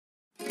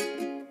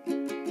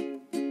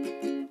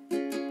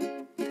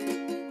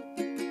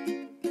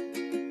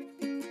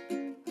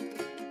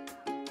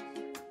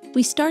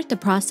We start the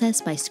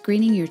process by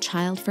screening your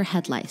child for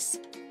head lice.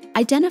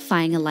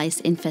 Identifying a lice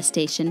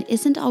infestation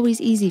isn't always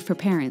easy for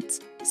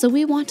parents, so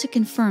we want to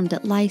confirm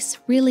that lice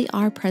really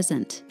are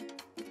present.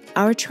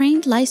 Our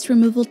trained lice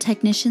removal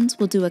technicians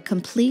will do a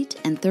complete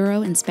and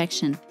thorough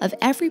inspection of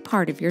every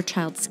part of your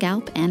child's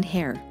scalp and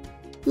hair.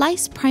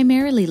 Lice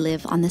primarily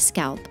live on the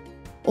scalp,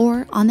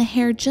 or on the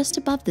hair just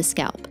above the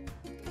scalp.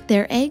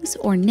 Their eggs,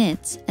 or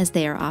nits, as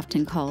they are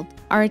often called,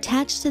 are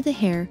attached to the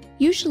hair,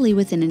 usually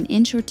within an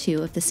inch or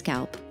two of the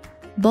scalp.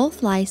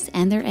 Both lice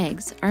and their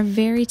eggs are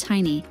very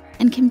tiny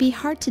and can be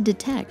hard to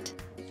detect.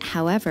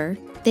 However,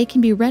 they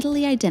can be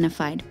readily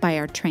identified by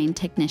our trained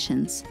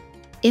technicians.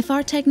 If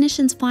our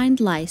technicians find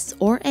lice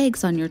or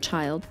eggs on your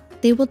child,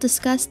 they will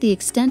discuss the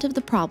extent of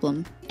the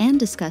problem and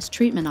discuss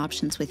treatment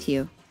options with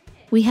you.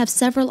 We have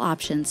several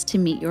options to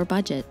meet your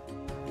budget.